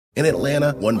In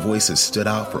Atlanta, one voice has stood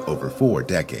out for over 4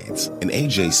 decades. An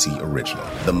AJC original,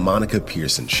 The Monica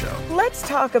Pearson Show. Let's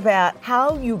talk about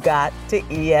how you got to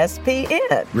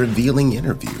ESPN. Revealing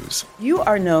interviews. You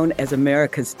are known as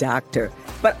America's doctor,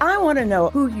 but I want to know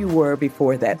who you were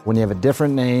before that. When you have a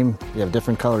different name, you have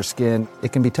different color skin,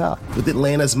 it can be tough. With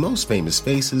Atlanta's most famous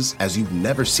faces as you've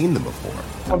never seen them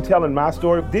before. I'm telling my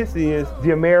story. This is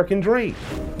the American dream.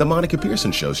 The Monica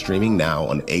Pearson Show, streaming now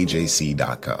on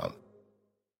AJC.com.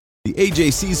 The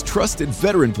AJC's trusted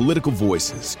veteran political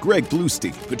voices, Greg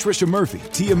Bluestein, Patricia Murphy,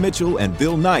 Tia Mitchell, and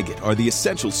Bill Nygut, are the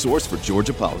essential source for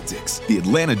Georgia politics. The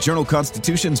Atlanta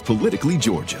Journal-Constitution's Politically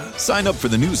Georgia. Sign up for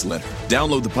the newsletter,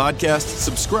 download the podcast,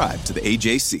 subscribe to the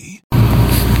AJC.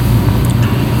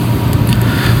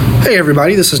 Hey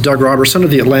everybody, this is Doug Robertson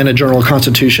of the Atlanta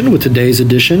Journal-Constitution with today's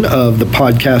edition of the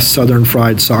podcast Southern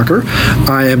Fried Soccer.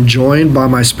 I am joined by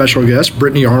my special guest,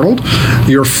 Brittany Arnold,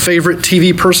 your favorite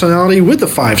TV personality with the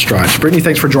 5 Stripes. Brittany,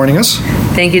 thanks for joining us.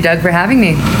 Thank you, Doug, for having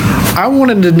me. I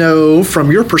wanted to know,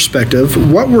 from your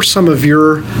perspective, what were some of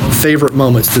your favorite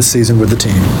moments this season with the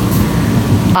team?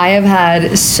 I have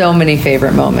had so many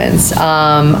favorite moments.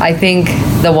 I think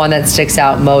the one that sticks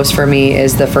out most for me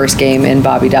is the first game in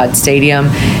Bobby Dodd Stadium.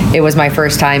 It was my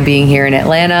first time being here in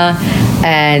Atlanta,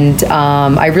 and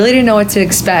I really didn't know what to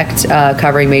expect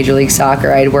covering Major League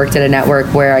Soccer. I had worked at a network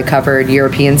where I covered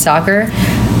European soccer,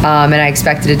 and I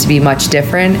expected it to be much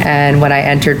different. And when I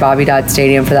entered Bobby Dodd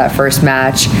Stadium for that first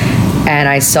match, and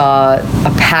I saw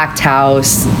a packed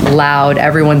house, loud,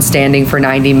 everyone standing for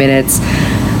 90 minutes,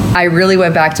 I really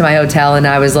went back to my hotel and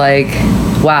I was like,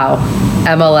 wow,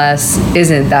 MLS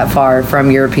isn't that far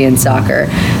from European soccer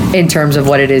in terms of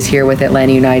what it is here with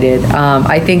Atlanta United.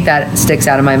 I think that sticks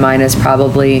out in my mind as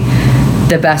probably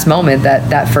the best moment,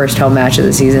 that first home match of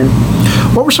the season.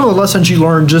 What were some of the lessons you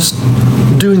learned just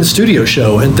doing the studio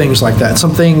show and things like that?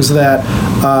 Some things that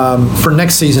for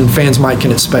next season fans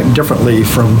can expect differently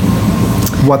from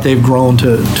what they've grown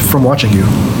from watching you?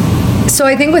 So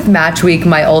I think with Match Week,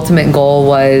 my ultimate goal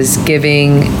was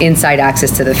giving inside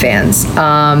access to the fans.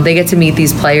 They get to meet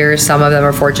these players. Some of them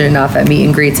are fortunate enough at meet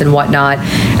and greets and whatnot,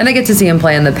 and they get to see them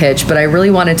play on the pitch, but I really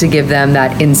wanted to give them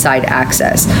that inside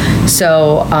access.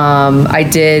 So I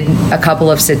did a couple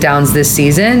of sit-downs this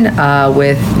season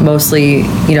with mostly,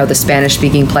 the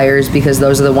Spanish-speaking players, because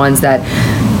those are the ones that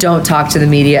don't talk to the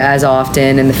media as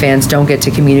often and the fans don't get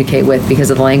to communicate with because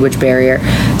of the language barrier.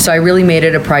 So I really made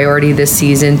it a priority this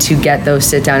season to get those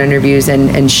sit-down interviews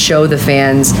and show the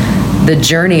fans the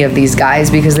journey of these guys,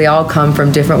 because they all come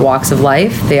from different walks of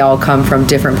life. They all come from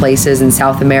different places in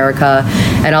South America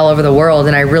and all over the world,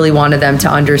 and I really wanted them to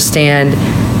understand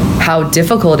how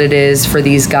difficult it is for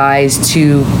these guys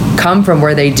to come from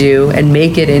where they do and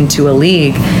make it into a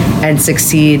league and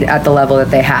succeed at the level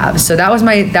that they have. So that was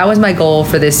my goal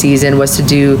for this season, was to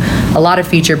do a lot of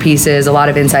feature pieces, a lot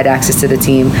of inside access to the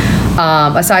team.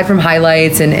 Aside from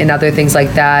highlights and other things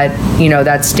like that,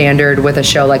 that's standard with a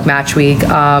show like Match Week.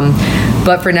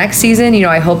 But for next season,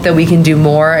 I hope that we can do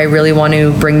more. I really want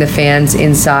to bring the fans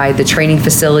inside the training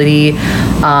facility.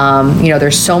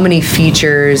 There's so many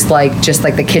features, like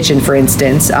the kitchen, for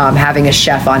instance, having a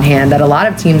chef on hand that a lot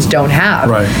of teams don't have.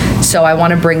 Right. So I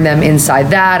want to bring them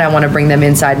inside that. I want to bring them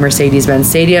inside Mercedes-Benz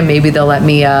Stadium. Maybe they'll let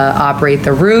me operate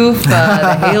the roof,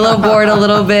 the Halo board a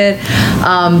little bit.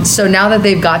 So now that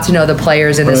they've got to know the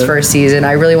players in this first season,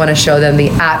 I really want to show them the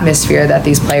atmosphere that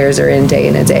these players are in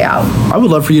and day out. I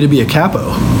would love for you to be a capo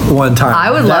one time.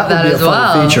 I would love that as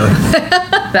well. Feature.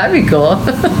 That'd be cool.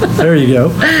 There you go.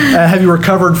 Have you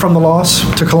recovered from the loss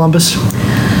to Columbus?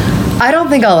 I don't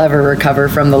think I'll ever recover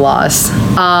from the loss.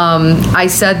 I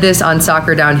said this on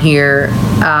Soccer Down Here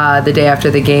the day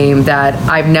after the game, that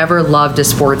I've never loved a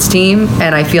sports team,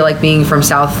 and I feel like being from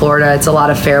South Florida, it's a lot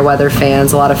of fair weather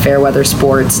fans, a lot of fair weather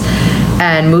sports.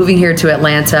 And moving here to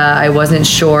Atlanta, I wasn't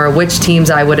sure which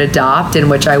teams I would adopt and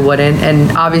which I wouldn't.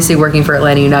 And obviously working for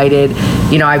Atlanta United,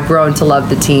 I've grown to love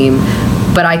the team.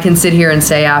 But I can sit here and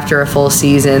say after a full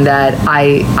season that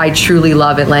I truly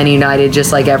love Atlanta United,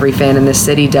 just like every fan in this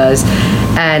city does.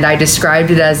 And I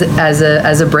described it as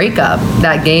a breakup.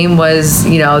 That game was,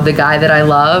 the guy that I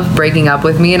love breaking up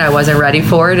with me, and I wasn't ready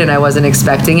for it, and I wasn't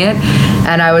expecting it,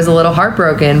 and I was a little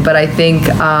heartbroken. But I think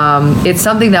it's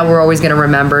something that we're always going to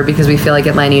remember, because we feel like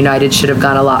Atlanta United should have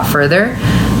gone a lot further.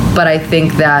 But I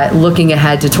think that looking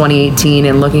ahead to 2018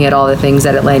 and looking at all the things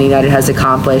that Atlanta United has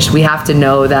accomplished, we have to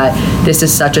know that this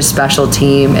is such a special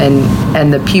team,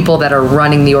 and the people that are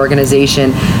running the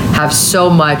organization have so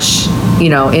much,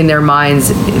 in their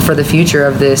minds for the future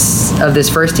of this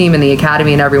first team and the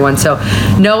academy and everyone. So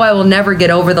no, I will never get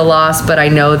over the loss, but I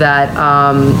know that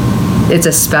it's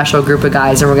a special group of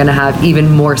guys, and we're going to have even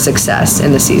more success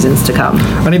in the seasons to come.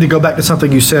 I need to go back to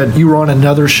something you said. You were on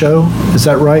another show. Is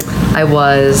that right? I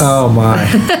was. Oh, my.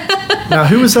 Now,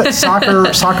 who was that?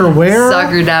 Soccer where?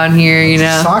 Soccer Down Here, you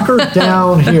know. Soccer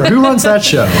Down Here. Who runs that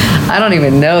show? I don't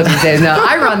even know these days. No,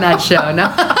 I run that show. No.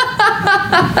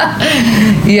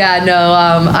 Yeah, no,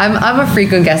 I'm a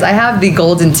frequent guest. I have the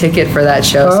golden ticket for that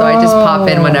show, so I just pop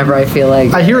in whenever I feel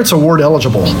like. I hear it's award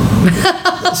eligible.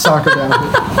 Soccer Down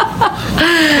Here.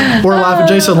 We're laughing.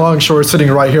 Jason Longshore is sitting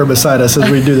right here beside us as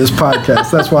we do this podcast.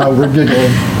 That's why we're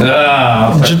giggling.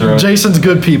 Jason's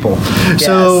good people. Yes.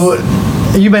 So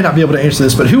you may not be able to answer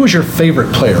this, but who was your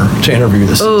favorite player to interview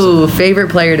this season? Ooh, favorite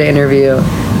player to interview.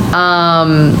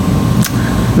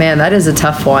 Man, that is a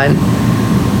tough one.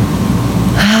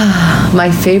 My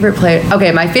favorite player.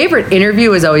 Okay, my favorite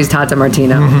interview is always Tata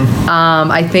Martino. Mm-hmm.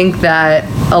 I think that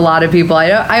a lot of people.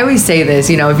 I always say this.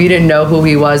 You know, if you didn't know who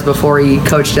he was before he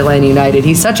coached Atlanta United,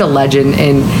 he's such a legend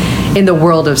in the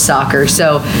world of soccer.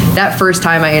 So that first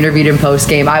time I interviewed him post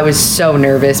game, I was so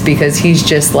nervous because he's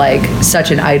just like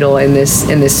such an idol in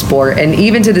this sport. And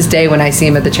even to this day, when I see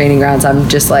him at the training grounds, I'm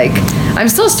just like, I'm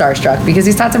still starstruck because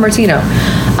he's Tata Martino.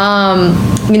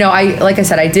 You know, like I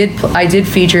said, I did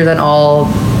features on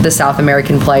all the South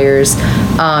American players.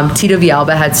 Tito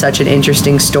Villalba had such an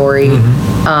interesting story,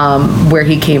 where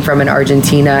he came from in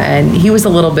Argentina, and he was a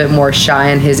little bit more shy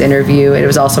in his interview. It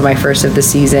was also my first of the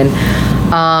season.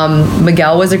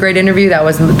 Miguel was a great interview. That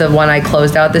was the one I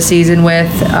closed out the season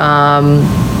with.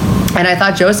 And I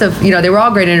thought Joseph, you know, they were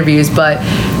all great interviews, but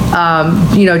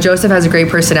you know, Joseph has a great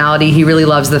personality. He really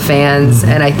loves the fans,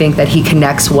 and I think that he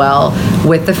connects well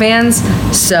with the fans.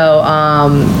 So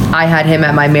I had him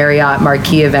at my Marriott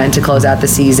Marquee event to close out the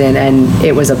season, and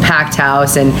it was a packed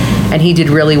house, and he did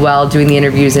really well doing the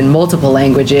interviews in multiple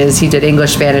languages. He did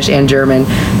English, Spanish, and German.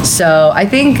 So I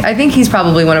think he's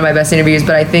probably one of my best interviews,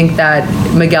 but I think that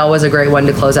Miguel was a great one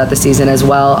to close out the season as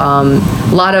well.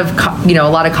 A lot of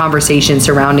conversation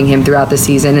surrounding him throughout the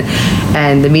season,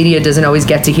 and the media doesn't always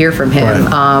get to hear from him.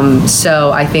 Right.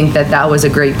 So I think that was a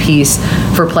great piece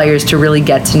for players to really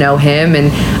get to know him.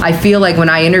 And I feel like when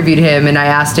I interviewed him and I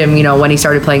asked him, you know, when he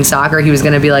started playing soccer, he was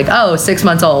going to be like, 6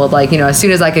 months old, like, you know, as soon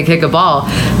as I could kick a ball.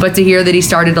 But to hear that he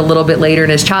started a little bit later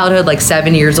in his childhood, like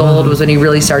 7 years old was when he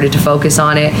really started to focus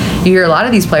on it. You hear a lot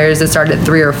of these players that started at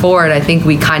 3 or 4, and I think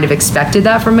we kind of expected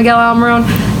that from Miguel Almiron.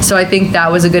 So I think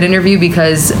that was a good interview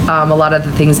because a lot of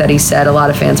the things that he said, a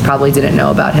lot of fans probably didn't know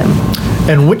about him.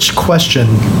 And which question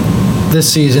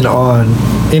this season on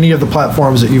any of the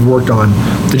platforms that you've worked on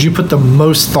did you put the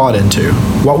most thought into?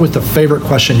 What was the favorite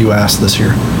question you asked this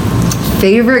year?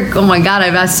 Favorite? Oh my God,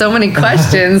 I've asked so many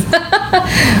questions.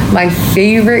 My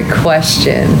favorite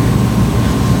question.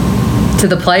 To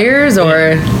the players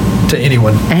or? To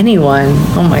anyone. Anyone.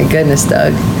 Oh my goodness,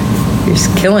 Doug. You're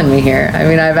just killing me here. I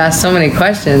mean, I've asked so many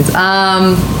questions.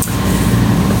 My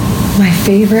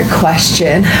favorite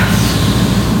question.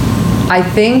 I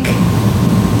think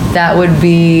that would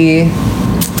be,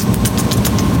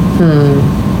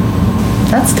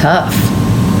 that's tough.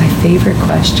 My favorite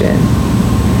question.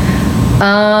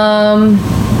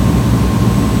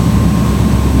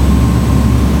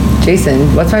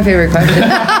 Jason, what's my favorite question?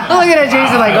 I'm looking at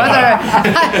Jason like, what's our,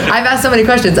 I've asked so many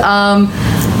questions.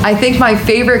 I think my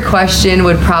favorite question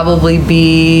would probably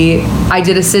be, I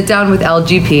did a sit down with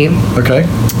LGP. Okay.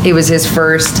 It was his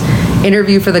first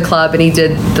interview for the club, and he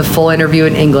did the full interview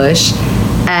in English.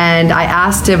 And I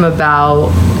asked him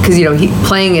about, because, you know,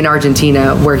 playing in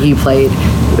Argentina where he played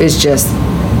is just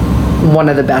one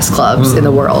of the best clubs in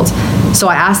the world. So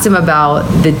I asked him about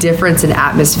the difference in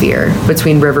atmosphere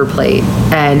between River Plate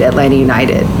and Atlanta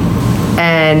United.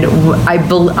 And I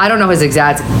don't know his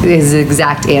exact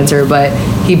answer, but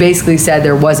he basically said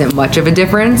there wasn't much of a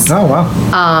difference. Oh,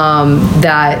 wow.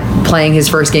 That playing his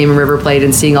first game in River Plate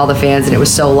and seeing all the fans and it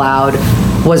was so loud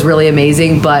was really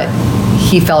amazing, but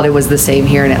he felt it was the same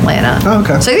here in Atlanta. Oh,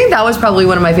 okay. So I think that was probably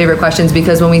one of my favorite questions,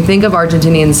 because when we think of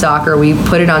Argentinian soccer, we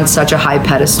put it on such a high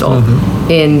pedestal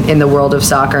in the world of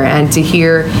soccer. And to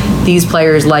hear these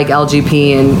players like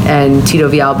LGP and Tito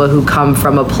Villalba, who come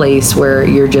from a place where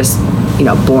you're just, you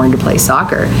know, born to play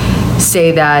soccer,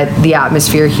 say that the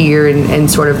atmosphere here and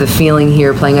sort of the feeling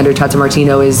here playing under Tata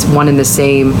Martino is one and the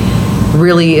same,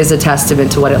 really is a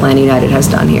testament to what Atlanta United has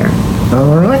done here.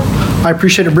 All right. I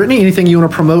appreciate it, Brittany. Anything you want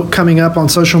to promote coming up on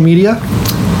social media?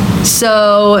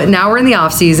 So now we're in the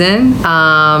off season.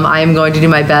 I am going to do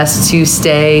my best to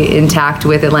stay intact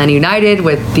with Atlanta United,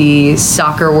 with the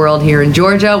soccer world here in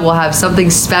Georgia. We'll have something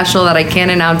special that I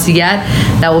can't announce yet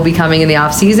that will be coming in the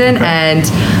off season. Okay. And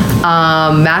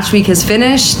Match week has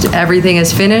finished. Everything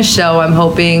is finished. So I'm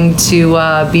hoping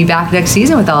to be back next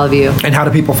season with all of you. And how do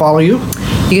people follow you?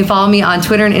 You can follow me on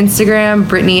Twitter and Instagram,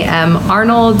 Brittany M.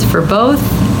 Arnold for both.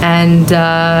 And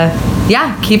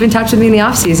keep in touch with me in the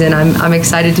offseason. I'm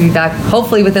excited to be back,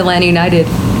 hopefully with Atlanta United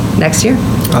next year.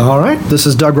 All right. This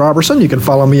is Doug Robertson. You can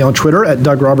follow me on Twitter at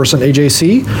Doug Robertson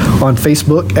AJC, on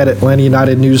Facebook at Atlanta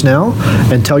United News Now,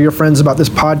 and tell your friends about this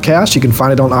podcast. You can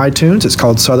find it on iTunes. It's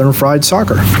called Southern Fried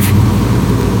Soccer.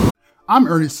 I'm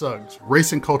Ernie Suggs,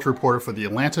 race and culture reporter for the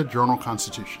Atlanta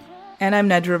Journal-Constitution. And I'm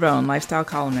Nedra Ravone, lifestyle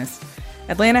columnist.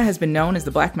 Atlanta has been known as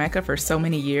the Black Mecca for so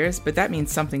many years, but that means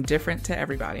something different to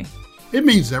everybody. It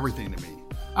means everything to me.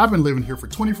 I've been living here for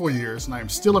 24 years, and I am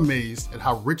still amazed at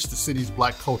how rich the city's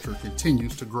Black culture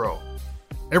continues to grow.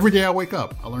 Every day I wake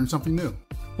up, I learn something new.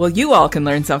 Well, you all can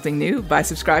learn something new by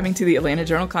subscribing to the Atlanta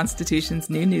Journal-Constitution's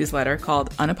new newsletter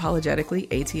called Unapologetically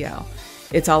ATL.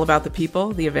 It's all about the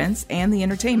people, the events, and the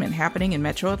entertainment happening in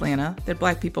Metro Atlanta that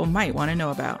Black people might want to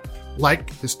know about.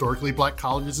 Like historically Black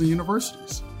colleges and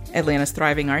universities. Atlanta's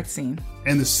thriving art scene.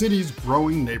 And the city's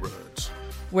growing neighborhoods.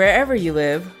 Wherever you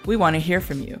live, we want to hear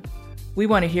from you. We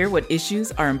want to hear what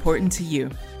issues are important to you.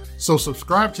 So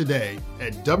subscribe today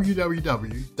at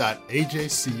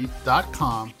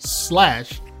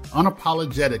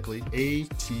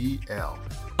www.ajc.com/unapologeticallyatl.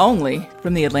 Only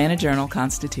from the Atlanta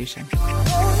Journal-Constitution.